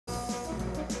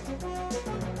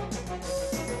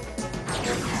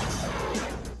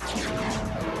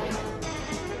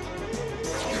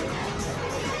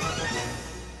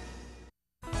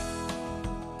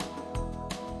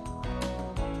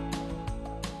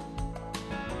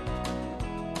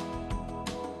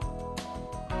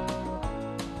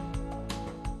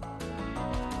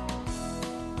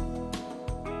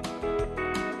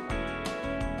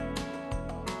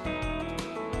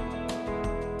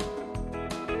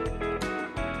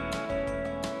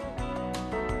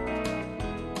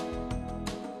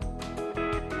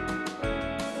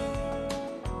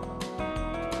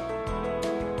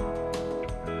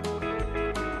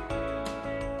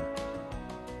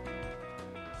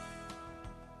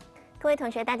各位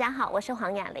同学，大家好，我是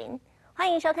黄雅玲，欢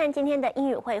迎收看今天的英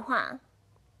语会话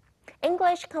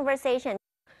English Conversation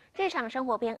日常生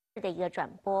活篇2的一个转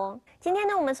播。今天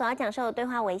呢，我们所要讲授的对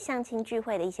话为相亲聚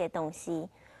会的一些东西。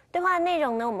对话的内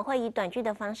容呢，我们会以短句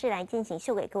的方式来进行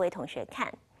秀给各位同学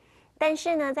看。但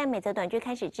是呢，在每则短句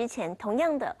开始之前，同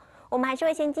样的，我们还是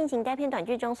会先进行该篇短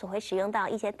句中所会使用到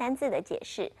一些单字的解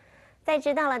释。在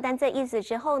知道了单字的意思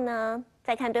之后呢，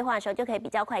在看对话的时候就可以比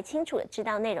较快、清楚的知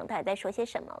道内容到底在说些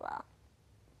什么了。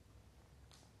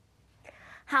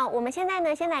好，我们现在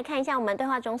呢，先来看一下我们对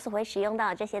话中所会使用到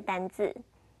的这些单字。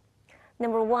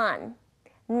Number 1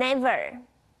 never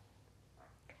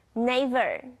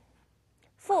never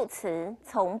副词，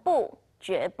从不、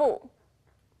绝不。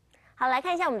好，来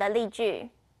看一下我们的例句。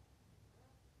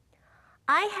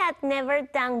I had never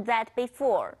done that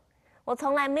before. 我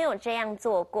从来没有这样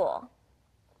做过。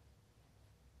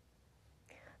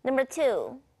Number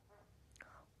 2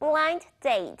 blind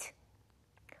date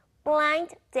blind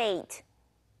date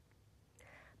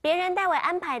别人代为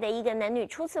安排的一个男女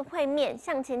初次会面、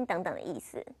相亲等等的意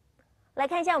思。来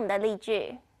看一下我们的例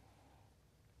句。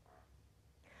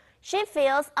She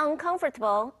feels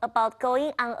uncomfortable about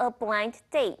going on a blind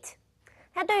date.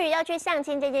 她对于要去相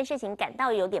亲这件事情感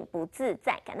到有点不自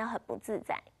在，感到很不自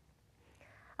在。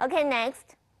Okay,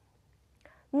 next.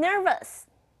 Nervous.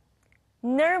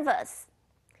 Nervous.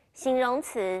 形容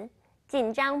词，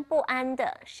紧张不安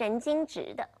的，神经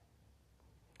质的。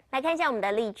来看一下我们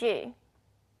的例句。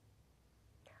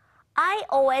I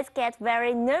always get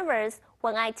very nervous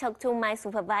when I talk to my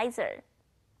supervisor.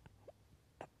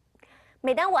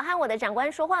 每当我和我的长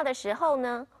官说话的时候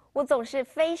呢，我总是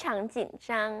非常紧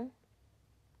张。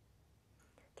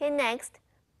Okay, next.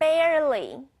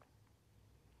 Barely.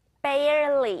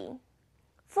 Barely.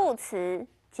 副词，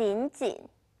仅仅。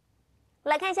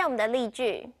来看一下我们的例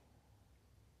句。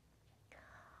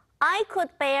I could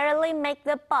barely make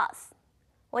the bus.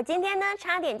 我今天呢，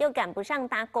差点就赶不上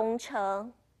搭公车。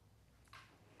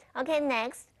Okay,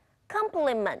 next.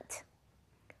 Compliment.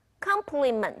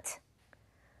 Compliment.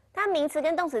 它名词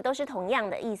跟动词都是同样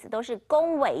的意思，都是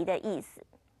恭维的意思。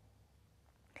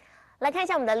来看一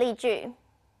下我们的例句。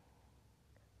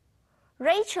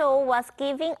Rachel was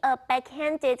giving a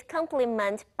backhanded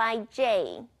compliment by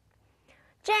Jay.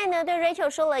 Jay 呢对 Rachel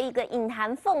说了一个隐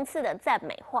含讽刺的赞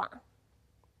美话。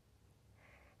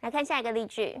来看下一个例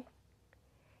句。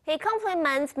He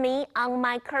compliments me on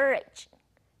my courage.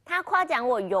 他夸奖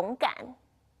我勇敢。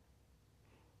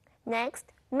Next,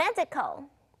 medical.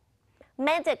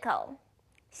 Medical.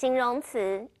 形容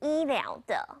词，医疗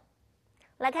的。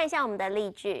来看一下我们的例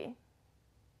句。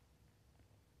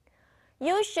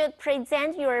You should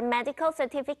present your medical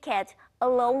certificate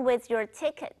along with your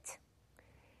ticket.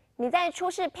 你在出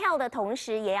示票的同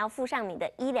时，也要附上你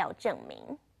的医疗证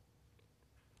明。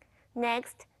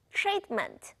Next,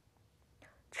 treatment.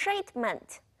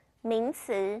 Treatment 名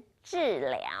词，治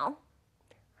疗。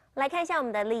来看一下我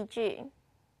们的例句。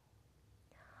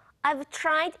I've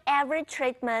tried every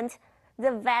treatment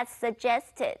the vet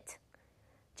suggested.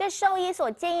 这兽医所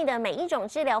建议的每一种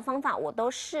治疗方法，我都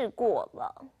试过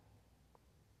了。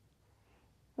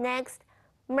Next,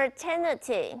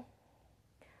 maternity.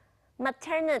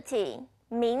 Maternity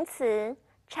名词，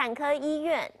产科医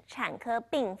院、产科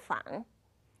病房。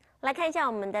来看一下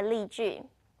我们的例句。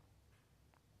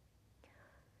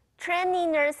Trainee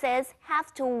nurses have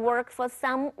to work for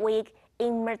some week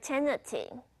in maternity.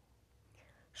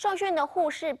 受训的护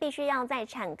士必须要在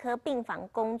产科病房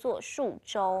工作数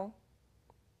周。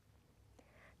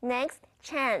Next,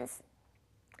 chance.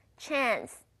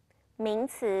 Chance 名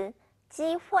词，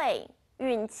机会、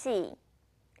运气。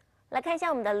来看一下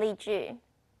我们的例句。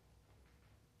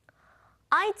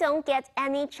I don't get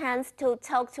any chance to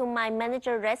talk to my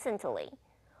manager recently.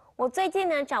 我最近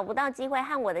呢找不到机会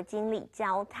和我的经理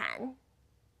交谈。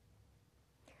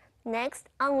Next,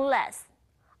 unless.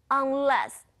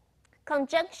 Unless.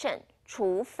 Conjunction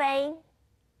除非。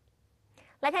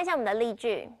来看一下我们的例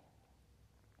句。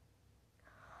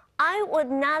I would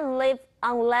not leave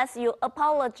unless you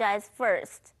apologize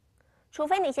first. 除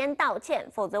非你先道歉，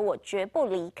否则我绝不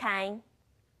离开。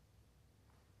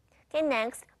Okay,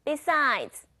 next,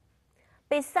 besides.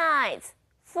 Besides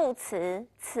副词，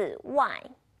此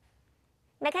外。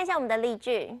来看一下我们的例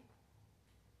句。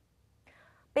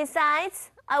Besides,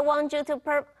 I want you to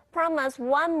promise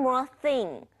one more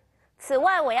thing. 此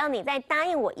外，我要你再答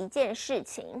应我一件事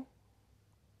情。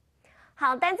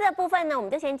好，单字的部分呢，我们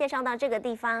就先介绍到这个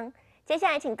地方。接下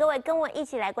来，请各位跟我一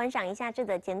起来观赏一下这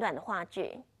则简短的话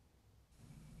剧。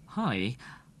Hi,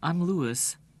 I'm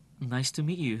Louis. Nice to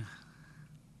meet you.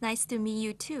 Nice to meet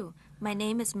you too. My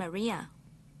name is Maria.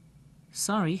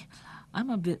 Sorry,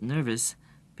 I'm a bit nervous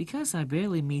because I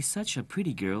barely meet such a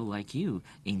pretty girl like you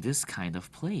in this kind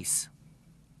of place.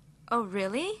 Oh,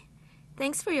 really?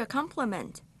 Thanks for your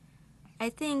compliment.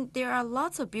 I think there are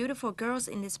lots of beautiful girls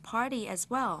in this party as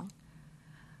well.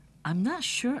 I'm not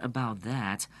sure about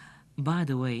that. By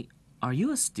the way, are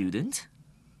you a student?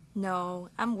 No,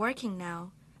 I'm working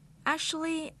now.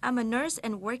 Actually, I'm a nurse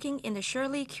and working in the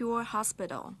Shirley Cure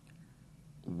Hospital.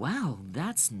 Wow,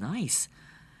 that's nice.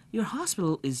 Your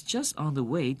hospital is just on the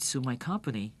way to my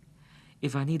company.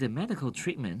 If I need a medical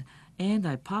treatment and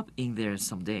I pop in there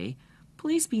someday,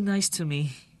 please be nice to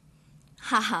me.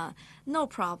 Haha, no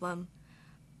problem.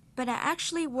 But I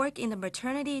actually work in the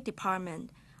maternity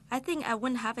department. I think I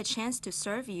wouldn't have a chance to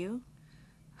serve you.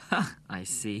 Ha, I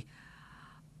see.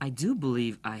 I do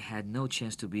believe I had no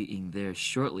chance to be in there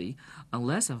shortly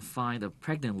unless I find a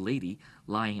pregnant lady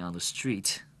lying on the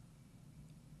street.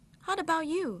 How about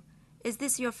you? Is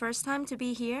this your first time to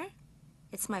be here?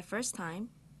 It's my first time.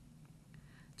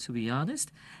 To be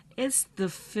honest, it's the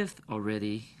 5th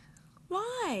already.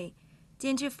 Why?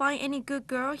 Didn't you find any good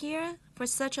girl here for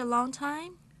such a long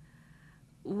time?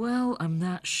 Well, I'm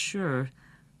not sure.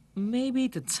 Maybe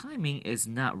the timing is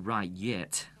not right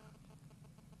yet.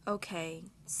 Okay,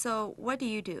 so what do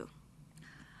you do?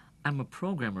 I'm a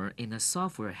programmer in a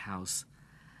software house.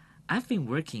 I've been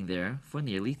working there for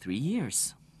nearly 3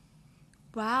 years.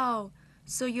 Wow,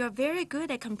 so you're very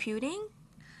good at computing?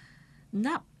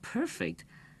 Not perfect,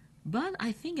 but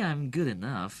I think I'm good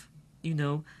enough.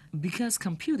 Because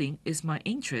computing is my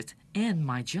interest and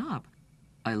my job.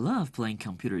 I love playing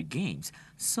computer games,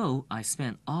 so I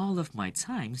spend all of my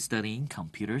time studying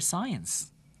computer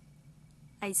science.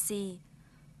 I see.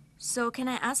 So can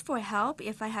I ask for help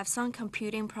if I have some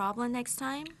computing problem next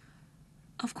time?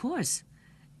 Of course.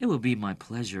 It will be my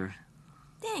pleasure.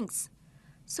 Thanks.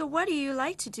 So what do you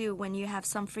like to do when you have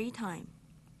some free time?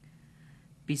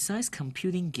 Besides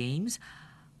computing games,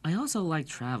 I also like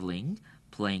traveling,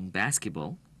 playing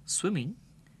basketball, swimming,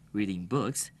 reading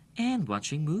books, and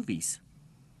watching movies.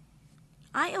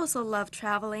 I also love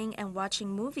traveling and watching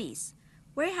movies.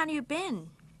 Where have you been?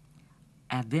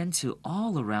 I've been to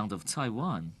all around of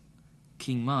Taiwan,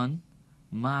 Kinmen,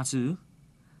 Matsu,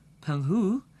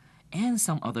 Penghu, and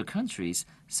some other countries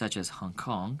such as Hong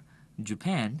Kong,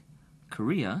 Japan,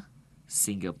 Korea,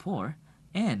 Singapore,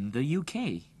 and the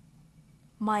UK.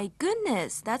 My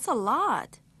goodness, that's a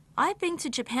lot. I've been to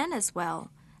Japan as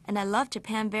well, and I love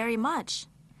Japan very much.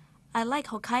 I like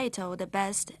Hokkaido the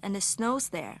best and the snows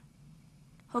there.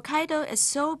 Hokkaido is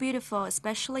so beautiful,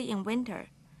 especially in winter.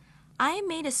 I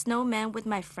made a snowman with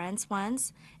my friends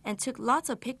once and took lots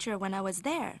of pictures when I was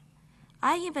there.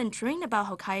 I even dream about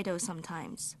Hokkaido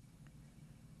sometimes.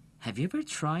 Have you ever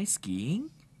tried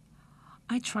skiing?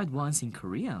 I tried once in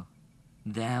Korea.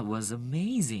 That was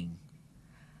amazing.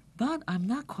 But I'm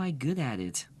not quite good at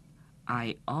it.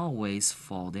 I always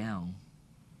fall down.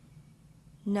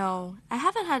 No, I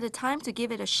haven't had the time to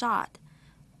give it a shot.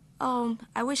 Oh,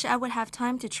 I wish I would have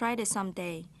time to try this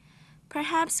someday.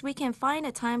 Perhaps we can find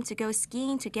a time to go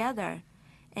skiing together,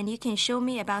 and you can show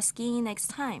me about skiing next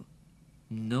time.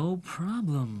 No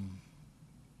problem.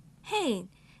 Hey,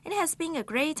 it has been a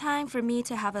great time for me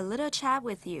to have a little chat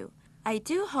with you. I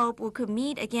do hope we could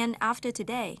meet again after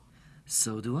today.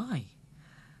 So do I.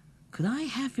 Could I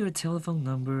have your telephone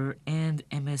number and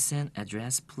MSN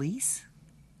address, please?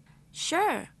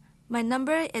 Sure. My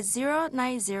number is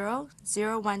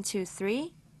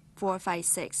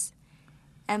 090-0123-456.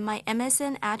 And my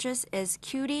MSN address is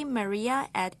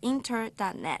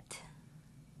cutiemaria@inter.net.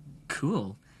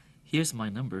 Cool. Here's my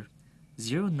number,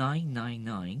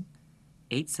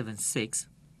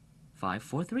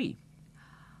 0999-876-543.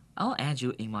 I'll add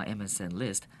you in my MSN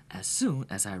list as soon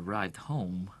as I arrived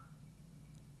home.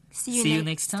 See you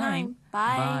next time.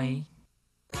 Bye. Bye.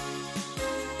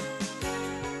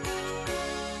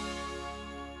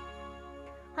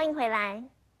 欢迎回来。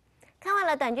看完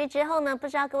了短句之后呢，不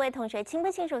知道各位同学清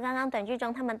不清楚刚刚短句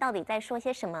中他们到底在说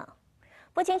些什么？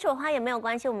不清楚的话也没有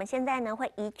关系，我们现在呢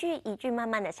会一句一句慢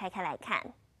慢的拆开来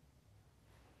看。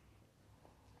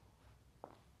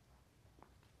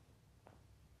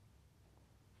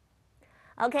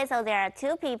Okay, so there are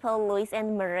two people, Luis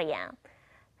and Maria.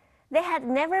 They had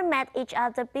never met each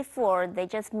other before. They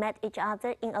just met each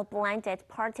other in a blind date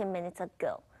party minutes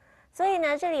ago. 所以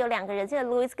呢，这里有两个人，这个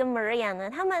Luis 跟 Maria 呢，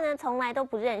他们呢从来都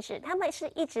不认识，他们是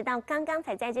一直到刚刚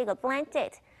才在这个 blind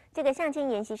date 这个相亲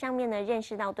研习上面呢认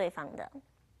识到对方的。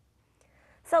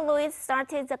So Luis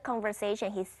started the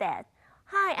conversation. He said,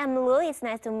 "Hi, I'm Luis.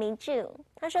 Nice to meet you."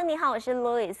 他说：“你好，我是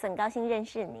Luis， 很高兴认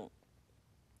识你。”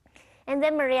 And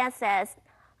then Maria says,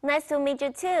 "Nice to meet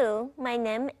you too. My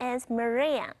name is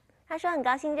Maria." 他说：“很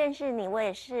高兴认识你，我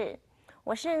也是。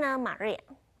我是呢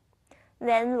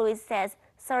Maria。Then Louis says,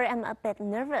 "Sorry, I'm a bit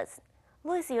nervous."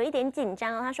 Louis 有一点紧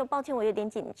张哦，他说抱歉，我有点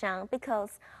紧张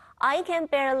because I can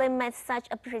barely meet such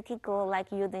a pretty girl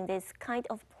like you in this kind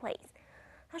of place.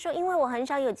 他说因为我很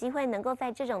少有机会能够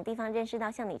在这种地方认识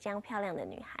到像你这样漂亮的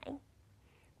女孩。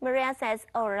Maria says,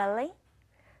 "Oh, really?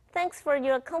 Thanks for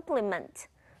your compliment."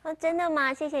 真的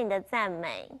吗？谢谢你的赞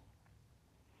美。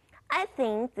I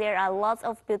think there are lots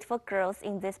of beautiful girls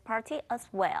in this party as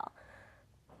well.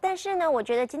 但是呢，我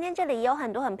觉得今天这里也有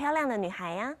很多很漂亮的女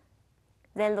孩呀。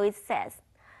Then Louis says,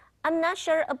 "I'm not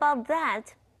sure about that.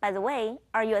 By the way,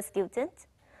 are you a student?"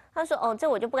 他说：“哦，这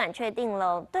我就不敢确定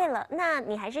了。对了，那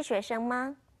你还是学生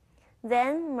吗？”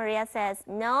 Then Maria says,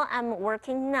 "No, I'm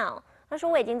working now." 他说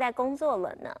我已经在工作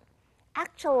了呢。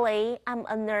Actually, I'm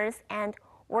a nurse and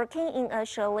working in a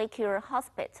Shirley Cure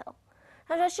hospital.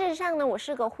 他说事实上呢，我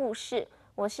是个护士，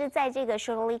我是在这个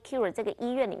Shirley Cure 这个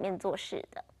医院里面做事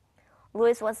的。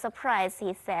Louis was surprised.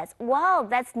 He says, "Wow,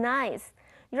 that's nice.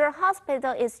 Your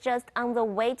hospital is just on the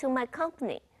way to my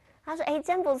company." 他说：“哎，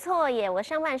真不错耶！我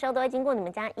上班的时候都会经过你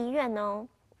们家医院哦。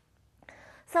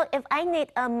So if I need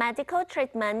a medical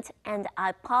treatment and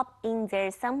I pop in there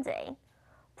someday,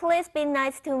 please be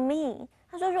nice to me."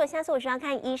 他说：“如果下次我需要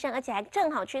看医生，而且还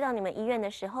正好去到你们医院的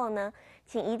时候呢，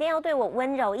请一定要对我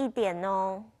温柔一点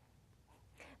哦。”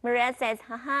 Maria says,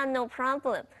 "Haha, no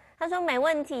problem." 他说：“没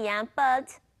问题呀，but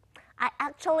I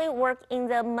actually work in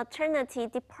the maternity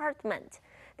department."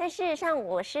 但事实上，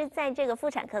我是在这个妇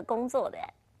产科工作的。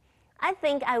I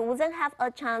think I wouldn't have a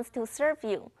chance to serve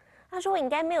you. 他说我应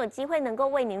该没有机会能够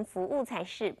为您服务才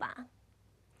是吧。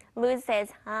Louis says,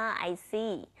 I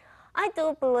see. I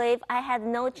do believe I had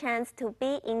no chance to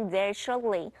be in there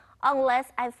shortly unless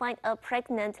I find a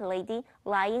pregnant lady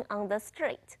lying on the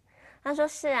street. 他说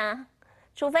是啊，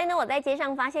除非呢我在街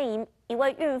上发现一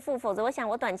位孕妇，否则我想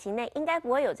我短期内应该不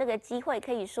会有这个机会，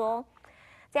可以说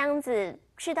这样子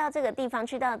去到这个地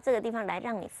方来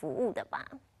让你服务的吧。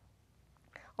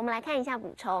我们来看一下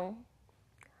补充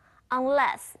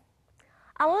 ，unless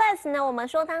呢，我们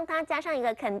说当它加上一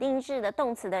个肯定式的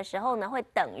动词的时候呢，会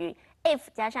等于 if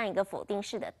加上一个否定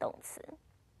式的动词。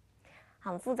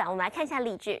很复杂，我们来看一下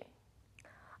例句。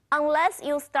Unless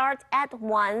you start at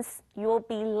once, you'll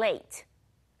be late.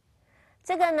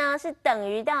 这个呢是等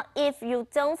于到 if you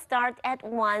don't start at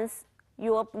once,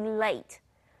 you'll be late.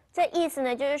 这意思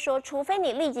呢就是说，除非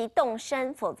你立即动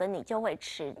身，否则你就会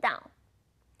迟到。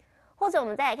或者我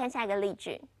们再来看下一个例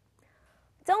句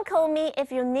 ，Don't call me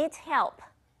if you need help.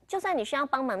 就算你需要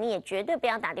帮忙，你也绝对不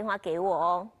要打电话给我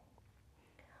哦。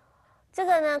这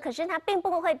个呢，可是它并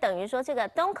不会等于说这个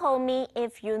Don't call me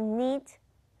if you need,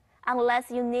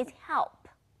 unless you need help.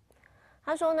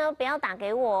 他说呢，不要打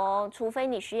给我哦，除非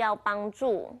你需要帮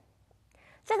助。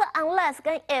这个 unless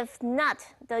跟 if not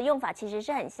的用法其实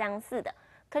是很相似的，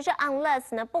可是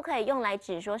unless 呢不可以用来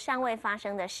指说尚未发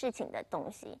生的事情的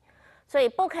东西。所以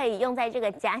不可以用在这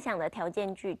个假想的条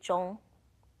件句中。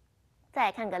再来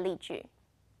看个例句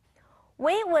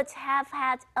 ：We would have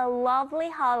had a lovely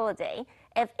holiday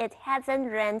if it hadn't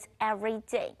rained every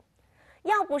day.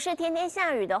 要不是天天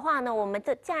下雨的话呢，我们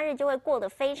的假日就会过得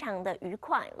非常的愉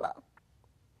快了。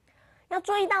要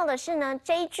注意到的是呢，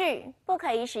这一句不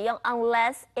可以使用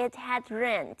unless it had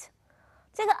rained。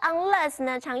这个 unless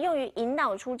呢，常用于引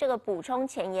导出这个补充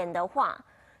前言的话。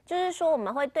就是说，我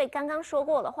们会对刚刚说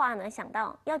过的话呢，想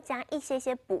到要加一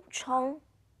些补充。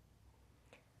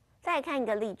再来看一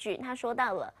个例句，他说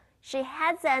到了 ，She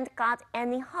hasn't got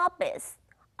any hobbies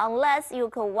unless you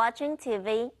call watching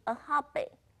TV a hobby。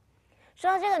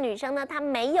说到这个女生呢，她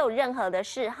没有任何的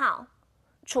嗜好，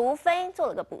除非做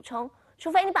了个补充，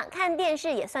除非你把看电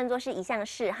视也算作是一项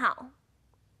嗜好。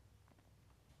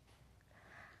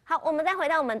好，我们再回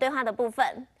到我们对话的部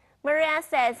分。Maria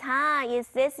says, "Hi,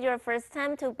 is this your first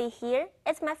time to be here?"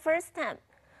 "It's my first time."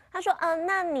 她说，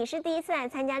那你是第一次来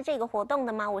参加这个活动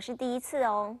的吗？我是第一次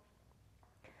哦。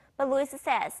But Louis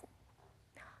says,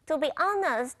 "To be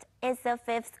honest, it's the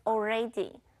fifth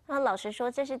already." 然后老实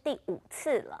说，这是第5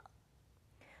次了。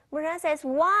Maria says,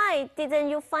 "Why didn't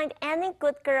you find any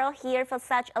good girl here for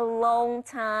such a long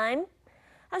time?"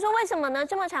 她说，为什么呢？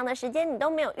这么长的时间，你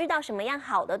都没有遇到什么样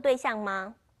好的对象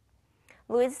吗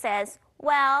？Louis says,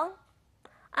 "Well,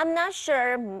 I'm not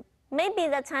sure. Maybe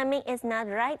the timing is not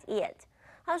right yet."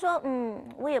 他说，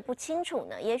我也不清楚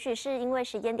呢，也许是因为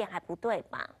时间点还不对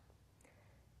吧。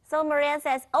So Maria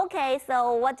says, "Okay,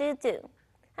 so what do you do?"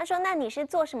 他说，那你是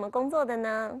做什么工作的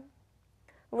呢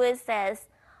 ？Louis says,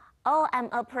 "Oh, I'm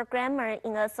a programmer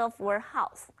in a software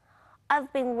house. I've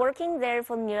been working there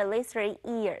for nearly 3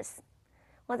 years."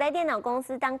 我在电脑公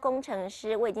司当工程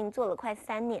师，我已经做了快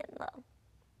3年了。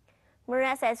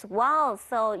Maria says, "Wow,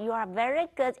 so you are very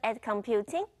good at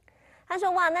computing." 她说：“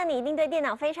哇，那你一定对电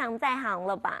脑非常在行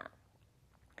了吧？”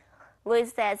 Louis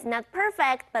says, "Not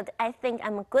perfect, but I think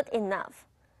I'm good enough."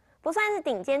 不算是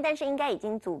顶尖，但是应该已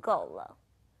经足够了。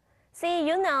See,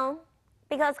 you know,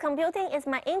 because computing is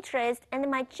my interest and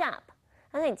my job.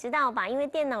 他说：“你知道吧？因为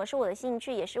电脑是我的兴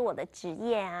趣，也是我的职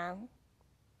业啊。”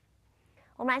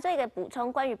我们来做一个补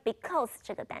充，关于 because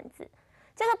这个单字。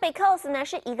这个 because 呢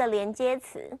是一个连接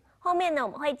词，后面呢我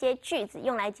们会接句子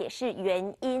用来解释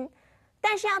原因。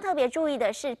但是要特别注意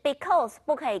的是 ，because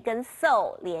不可以跟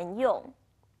so 连用。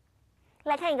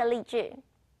来看一个例句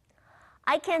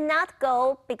 ：I cannot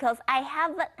go because I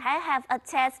have a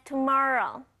test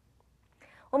tomorrow.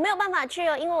 我没有办法去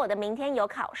哦，因为我的明天有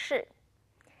考试。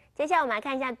接下来我们来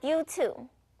看一下 due to。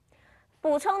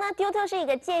补充呢 ，due to 是一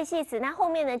个介系词，那后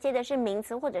面呢接的是名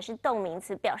词或者是动名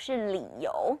词，表示理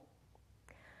由。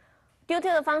due to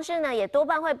的方式呢，也多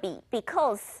半会比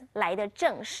because 来的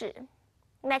正式。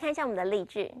来看一下我们的例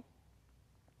句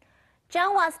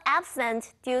 ：John was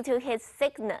absent due to his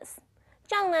sickness.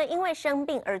 John 呢因为生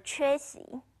病而缺席。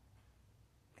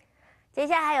接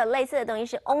下来还有类似的东西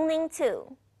是 owing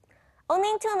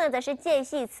to。owing to 呢，则是介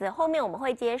系词，后面我们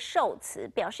会接受词，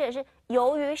表示的是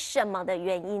由于什么的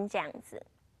原因这样子。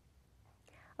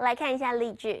来看一下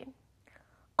例句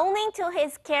 ：Owing to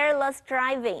his careless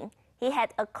driving, he had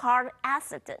a car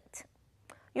accident.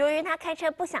 由于他开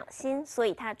车不小心，所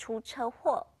以他出车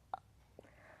祸了。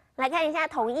来看一下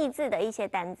同义字的一些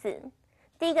单字。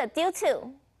第一个 due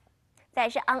to， 再来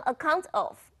是 on account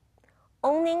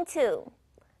of、owing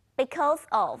to、because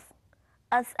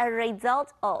of、as a result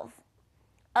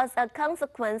of。As a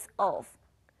consequence of,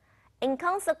 in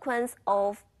consequence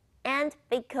of, and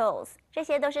because， 这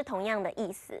些都是同样的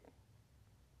意思。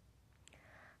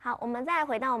好，我们再来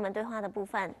回到我们对话的部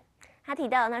分。他提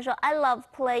到，他说 ，I love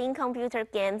playing computer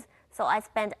games, so I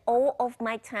spend all of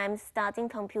my time studying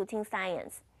computing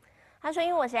science。他说，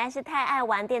因为我实在是太爱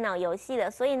玩电脑游戏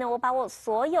了，所以呢，我把我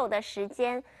所有的时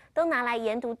间都拿来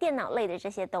研读电脑类的这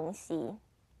些东西。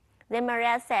Then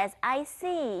Maria says, "I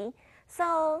see."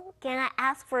 So, can I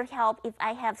ask for help if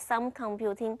I have some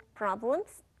computing problems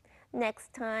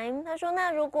next time? 他说，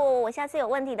那如果我下次有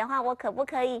问题的话，我可不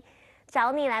可以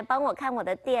找你来帮我看我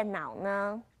的电脑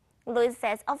呢 ？Louis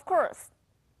says, "Of course.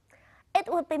 It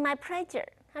would be my pleasure."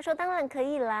 他说，当然可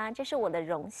以啦，这是我的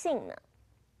荣幸呢。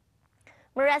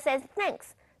Maria says,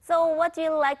 "Thanks. So, what do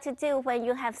you like to do when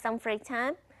you have some free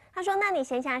time?" 他说，那你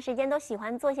闲暇时间都喜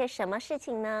欢做些什么事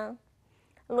情呢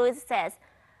 ？Louis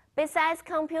says,Besides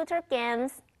computer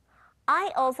games,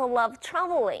 I also love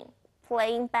traveling,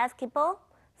 playing basketball,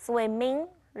 swimming,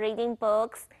 reading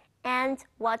books, and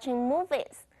watching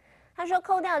movies. 他说，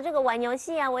扣掉这个玩游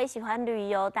戏啊，我也喜欢旅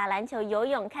游、打篮球、游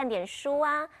泳、看点书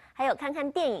啊，还有看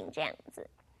看电影这样子。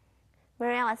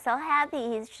Maria was so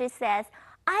happy. She says,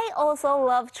 "I also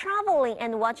love traveling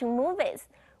and watching movies.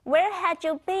 Where had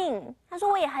you been?" 他说，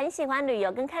我也很喜欢旅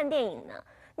游跟看电影呢。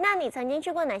那你曾经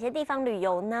去过哪些地方旅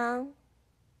游呢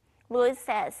？Louis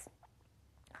says,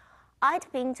 "I'd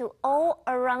been to all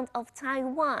around of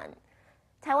Taiwan.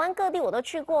 台湾各地我都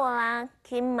去过啦，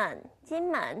金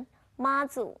门、马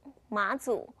祖、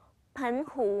澎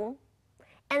湖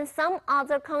 ，and some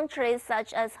other countries such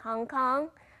as Hong Kong，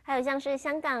 还有像是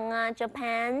香港啊、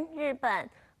Japan 日本、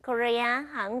Korea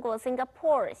韩国、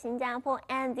Singapore 新加坡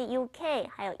and the UK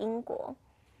还有英国。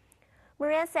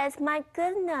Maria says, "My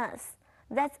goodness,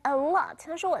 that's a lot."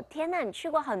 她说我天哪，你去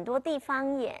过很多地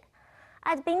方耶。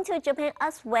I'd been to Japan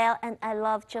as well, and I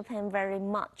love Japan very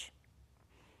much.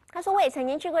 他说我也曾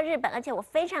经去过日本，而且我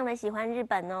非常的喜欢日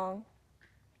本哦。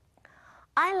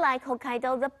I like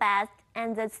Hokkaido the best,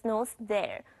 and the snows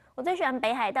there. 我最喜欢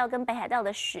北海道跟北海道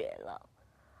的雪了。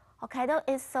Hokkaido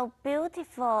is so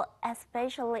beautiful,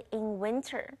 especially in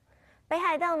winter. 北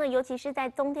海道呢，尤其是在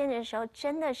冬天的时候，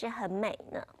真的是很美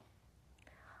呢。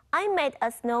I made a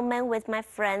snowman with my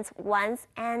friends once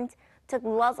and took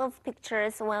lots of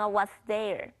pictures when I was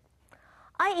there.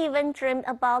 I even dreamed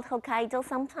about Hokkaido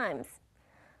sometimes.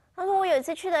 他说我有一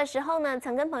次去的时候呢，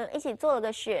曾跟朋友一起做了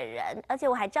个雪人，而且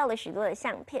我还照了许多的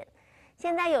相片。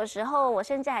现在有时候我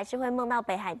甚至还是会梦到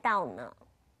北海道呢。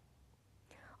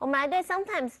我们来对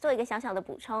sometimes 做一个小小的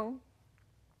补充。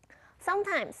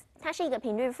Sometimes 它是一个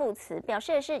频率副词，表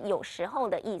示的是有时候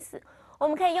的意思。我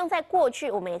们可以用在过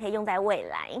去，我们也可以用在未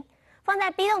来。放在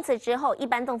be 动词之后，一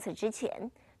般动词之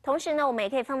前。同时呢，我们也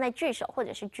可以放在句首或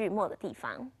者是句末的地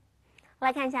方。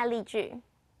来看一下例句。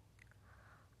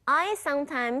I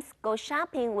sometimes go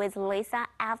shopping with Lisa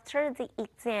after the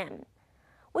exam.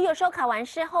 我有时候考完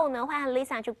试后呢，会和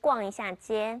Lisa 去逛一下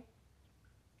街。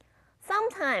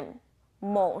Sometime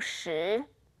某时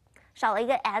少了一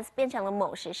个 as 变成了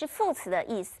某时，是副词的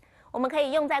意思。我们可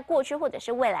以用在过去或者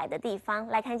是未来的地方。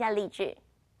来看一下例句。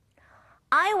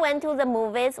I went to the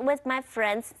movies with my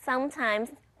friends sometimes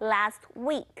last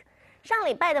week. 上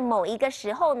礼拜的某一个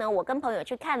时候呢，我跟朋友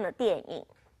去看了电影。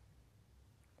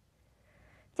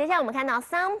接下来我们看到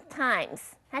sometimes，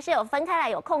 它是有分开来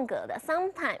有空格的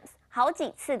sometimes， 好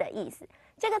几次的意思。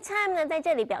这个 time 呢，在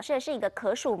这里表示的是一个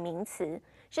可数名词，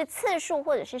是次数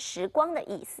或者是时光的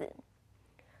意思。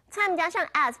time 加上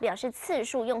as 表示次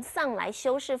数，用 some 来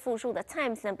修饰复数的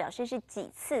times 呢，表示是几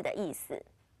次的意思。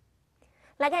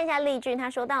来看一下例句，他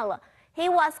说到了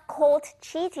He was caught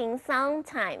cheating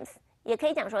sometimes， 也可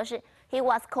以讲说是 He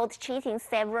was caught cheating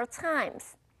several times，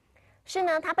 是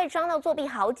呢，他被抓到作弊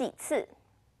好几次。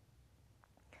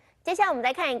接下来我们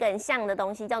再看一个很像的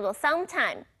东西，叫做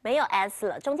sometime， 没有 s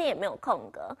了，中间也没有空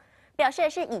格，表示的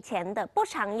是以前的、不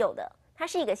常有的，它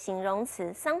是一个形容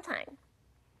词 sometime。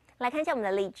来看一下我们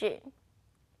的例句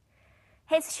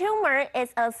His humor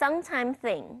is a sometime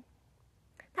thing。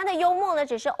他的幽默呢，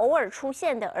只是偶尔出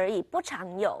现的而已，不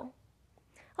常有。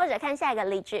或者看下一个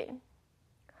例句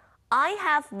I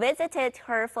have visited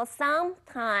her for some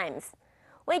times。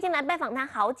我已经来拜访她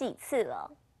好几次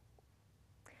了。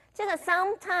这个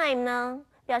sometime 呢，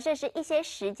表示是一些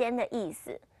时间的意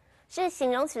思，是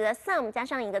形容词的 some 加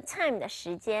上一个 time 的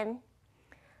时间。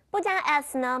不加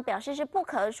s 呢，表示是不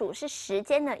可数，是时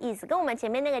间的意思，跟我们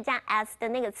前面那个加 s 的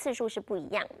那个次数是不一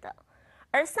样的。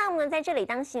而 some 呢，在这里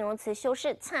当形容词修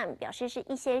饰 time， 表示是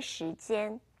一些时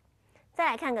间。再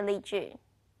来看个例句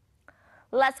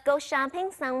 ，Let's go shopping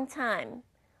sometime。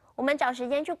我们找时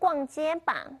间去逛街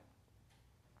吧。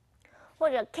或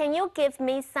者 Can you give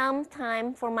me some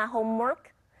time for my homework？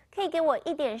 可以给我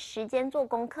一点时间做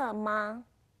功课吗？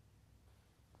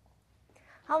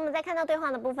好，我们再看到对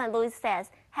话的部分 ，Louis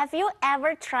says，Have you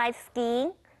ever tried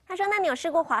skiing？ 他说，那你有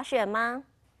试过滑雪吗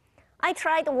 ？I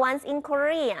tried once in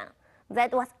Korea. That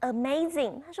was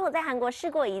amazing. 他说我在韩国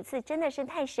试过一次，真的是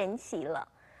太神奇了。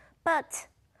But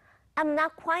I'm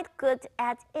not quite good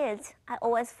at it. I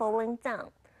always falling down.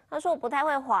 他说我不太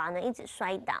会滑呢，一直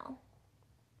摔倒。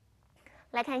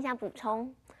来看一下补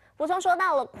充，补充说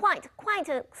到了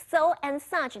quite、so and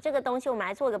such 这个东西，我们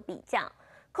来做一个比较。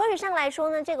口语上来说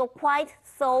呢，这个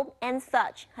quite、so and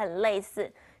such 很类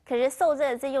似，可是 so 这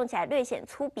个字用起来略显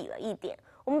粗鄙了一点。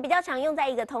我们比较常用在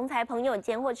一个同才朋友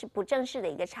间或是不正式的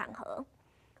一个场合。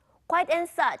Quite and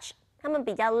such， 它们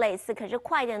比较类似，可是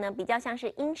quite 呢比较像是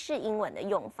英式英文的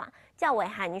用法，较为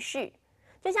含蓄，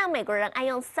就像美国人爱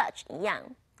用 such 一样，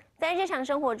在日常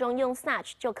生活中用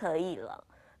such 就可以了。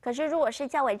可是如果是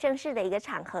较为正式的一个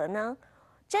场合呢，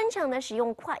真诚的使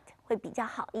用 quite 会比较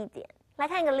好一点。来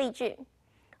看一个例句，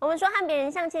我们说和别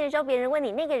人相亲的时候，别人问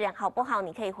你那个人好不好，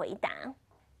你可以回答。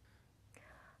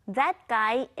That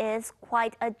guy is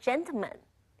quite a gentleman，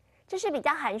 这是比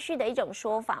较含蓄的一种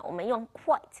说法，我们用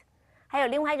quite。还有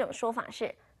另外一种说法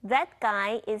是 That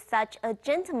guy is such a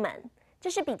gentleman，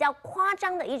 这是比较夸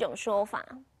张的一种说法。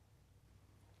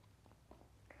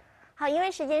好，因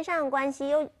为时间上的关系，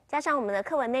又加上我们的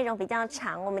课文内容比较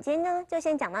长，我们今天呢就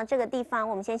先讲到这个地方，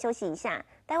我们先休息一下，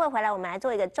待会回来我们来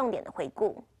做一个重点的回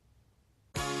顾。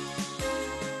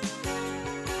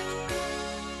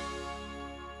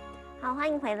好，欢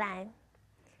迎回来。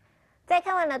在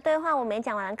看完了对话，我们也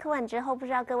讲完了课文之后，不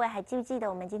知道各位还记不记得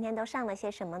我们今天都上了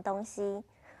些什么东西？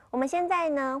我们现在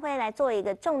呢会来做一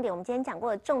个重点，我们今天讲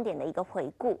过的重点的一个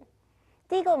回顾。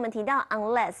第一个，我们提到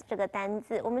unless 这个单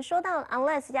字，我们说到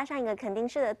unless 加上一个肯定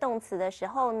式的动词的时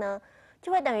候呢，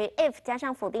就会等于 if 加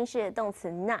上否定式的动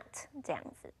词 not 这样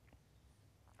子。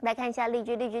来看一下例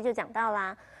句，例句就讲到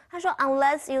啦，他说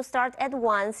unless you start at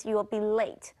once, you will be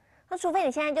late。那除非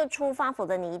你现在就出发，否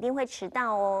则你一定会迟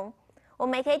到哦。我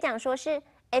们也可以讲说是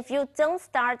If you don't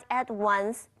start at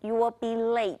once, you will be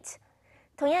late。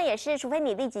同样也是，除非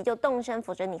你立即就动身，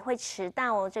否则你会迟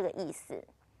到哦，这个意思。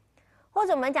或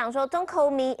者我们讲说 Don't call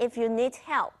me if you need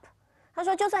help。他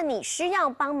说就算你需要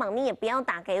帮忙，你也不要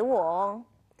打给我哦。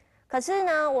可是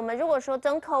呢，我们如果说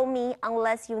Don't call me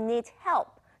unless you need help，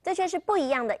 这却是不一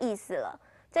样的意思了。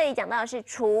这里讲到的是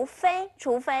除非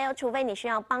你需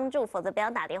要帮助，否则不要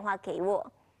打电话给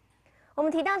我。我们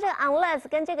提到这个 unless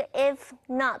跟这个 if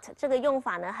not 这个用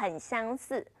法呢很相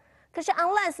似，可是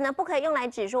unless 呢不可以用来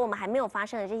指说我们还没有发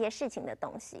生的这些事情的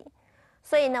东西，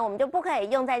所以呢我们就不可以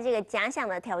用在这个假想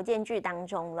的条件句当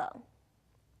中了。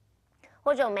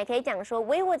或者我们也可以讲说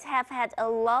We would have had a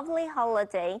lovely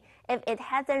holiday if it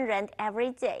hadn't rained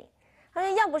every day。他说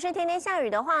要不是天天下雨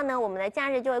的话呢，我们的假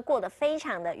日就会过得非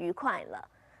常的愉快了。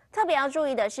特别要注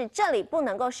意的是，这里不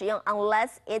能够使用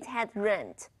unless it had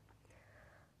rained。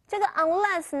这个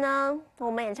unless 呢，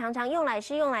我们也常常用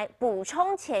来补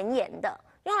充前言的，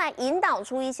用来引导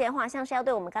出一些话，像是要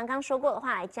对我们刚刚说过的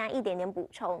话来加一点点补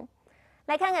充。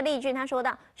来看个例句，他说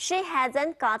到 She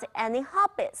hasn't got any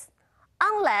hobbies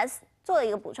unless 做了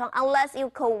一个补充 unless you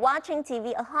call watching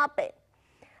TV a hobby。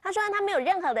他说他没有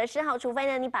任何的嗜好，除非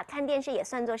呢你把看电视也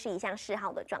算作是一项嗜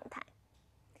好的状态。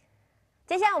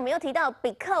接下来我们又提到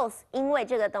because 因为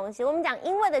这个东西，我们讲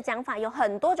因为的讲法有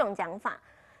很多种讲法。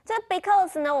这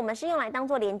because 呢，我们是用来当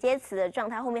做连接词的状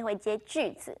态，后面会接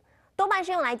句子，多半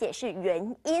是用来解释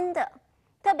原因的。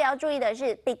特别要注意的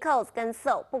是 because 跟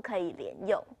so 不可以连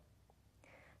用。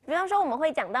比方说我们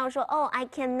会讲到说I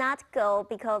cannot go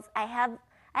because I have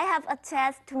a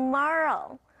test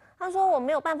tomorrow。他说我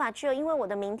没有办法去了，因为我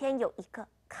的明天有一个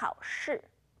考试。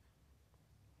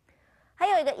还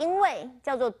有一个因为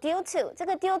叫做 due to， 这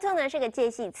个 due to 呢是个介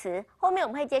系词，后面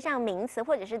我们会接上名词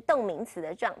或者是动名词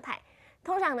的状态，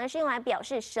通常呢是用来表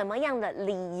示什么样的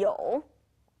理由。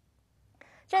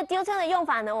这 due to 的用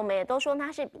法呢，我们也都说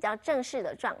它是比较正式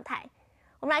的状态。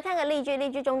我们来看个例句，例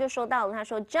句中就说到了，他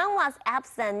说 John was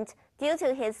absent due to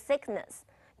his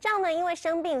sickness。John 呢因为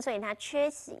生病，所以他缺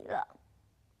席了。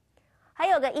还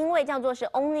有个因为叫做是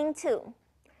owing to，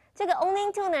 这个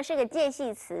owing to 呢是个介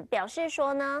系词，表示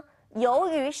说呢由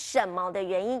于什么的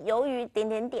原因，由于点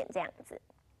点点这样子。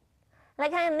来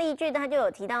看例句，他就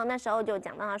有提到那时候就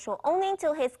讲到他说 owing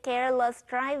to his careless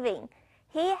driving,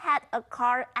 he had a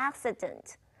car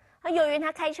accident。由于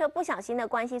他开车不小心的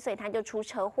关系，所以他就出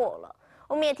车祸了。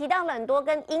我们也提到了很多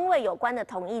跟因为有关的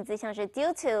同义字，像是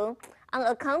due to, on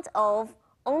account of,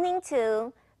 owing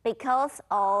to, because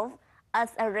of, as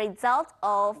a result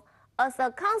of, as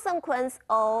a consequence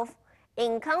of,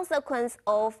 in consequence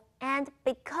of, and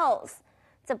because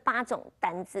这8种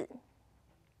单字。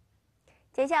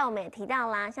接下来我们也提到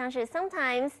啦，像是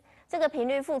sometimes 这个频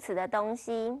率副词的东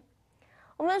西。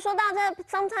我们说到这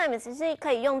sometimes 是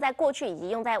可以用在过去以及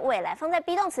用在未来，放在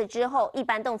be 动词之后，一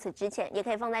般动词之前，也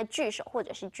可以放在句首或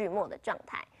者是句末的状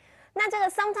态。那这个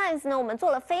sometimes 呢，我们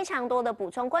做了非常多的补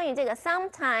充，关于这个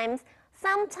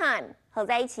sometimes、sometime 合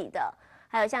在一起的，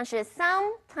还有像是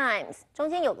sometimes 中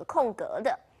间有个空格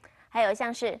的，还有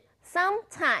像是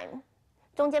sometime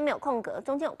中间没有空格，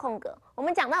中间有空格。我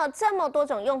们讲到了这么多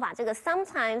种用法，这个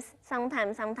sometimes、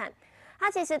sometime、sometime。它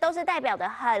其实都是代表的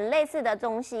很类似的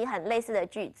东西，很类似的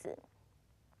句子。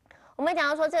我们讲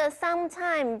到说这个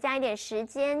sometime 加一点时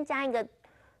间，加一个，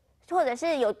或者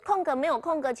是有空格没有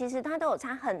空格，其实它都有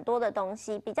差很多的东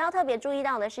西。比较特别注意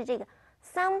到的是这个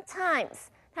sometimes，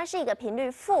 它是一个频率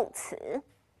副词。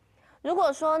如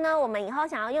果说呢，我们以后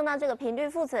想要用到这个频率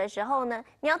副词的时候呢，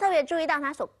你要特别注意到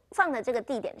它所放的这个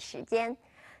地点时间，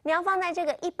你要放在这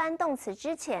个一般动词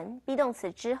之前 ，be 动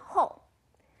词之后。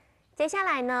接下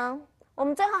来呢？我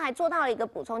们最后还做到了一个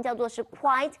补充，叫做是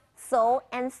quite, so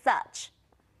and such。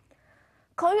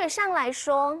口语上来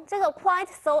说，这个 quite,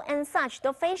 so and such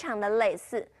都非常的类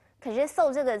似，可是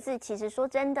so 这个字其实说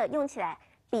真的用起来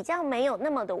比较没有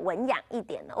那么的文雅一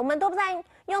点了。我们都在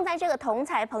用在这个同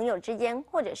才朋友之间，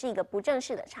或者是一个不正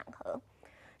式的场合。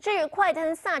至于 quite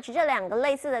和 such 这2个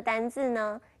类似的单字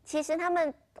呢，其实它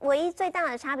们唯一最大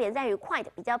的差别在于 quite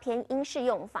比较偏英式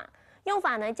用法，用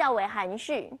法呢较为含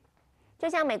蓄。就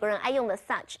像美国人爱用的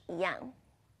such 一样。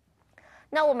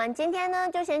那我们今天呢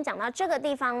就先讲到这个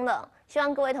地方了，希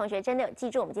望各位同学真的有记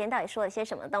住我们今天到底说了些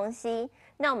什么东西。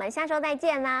那我们下周再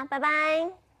见啦，拜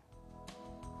拜。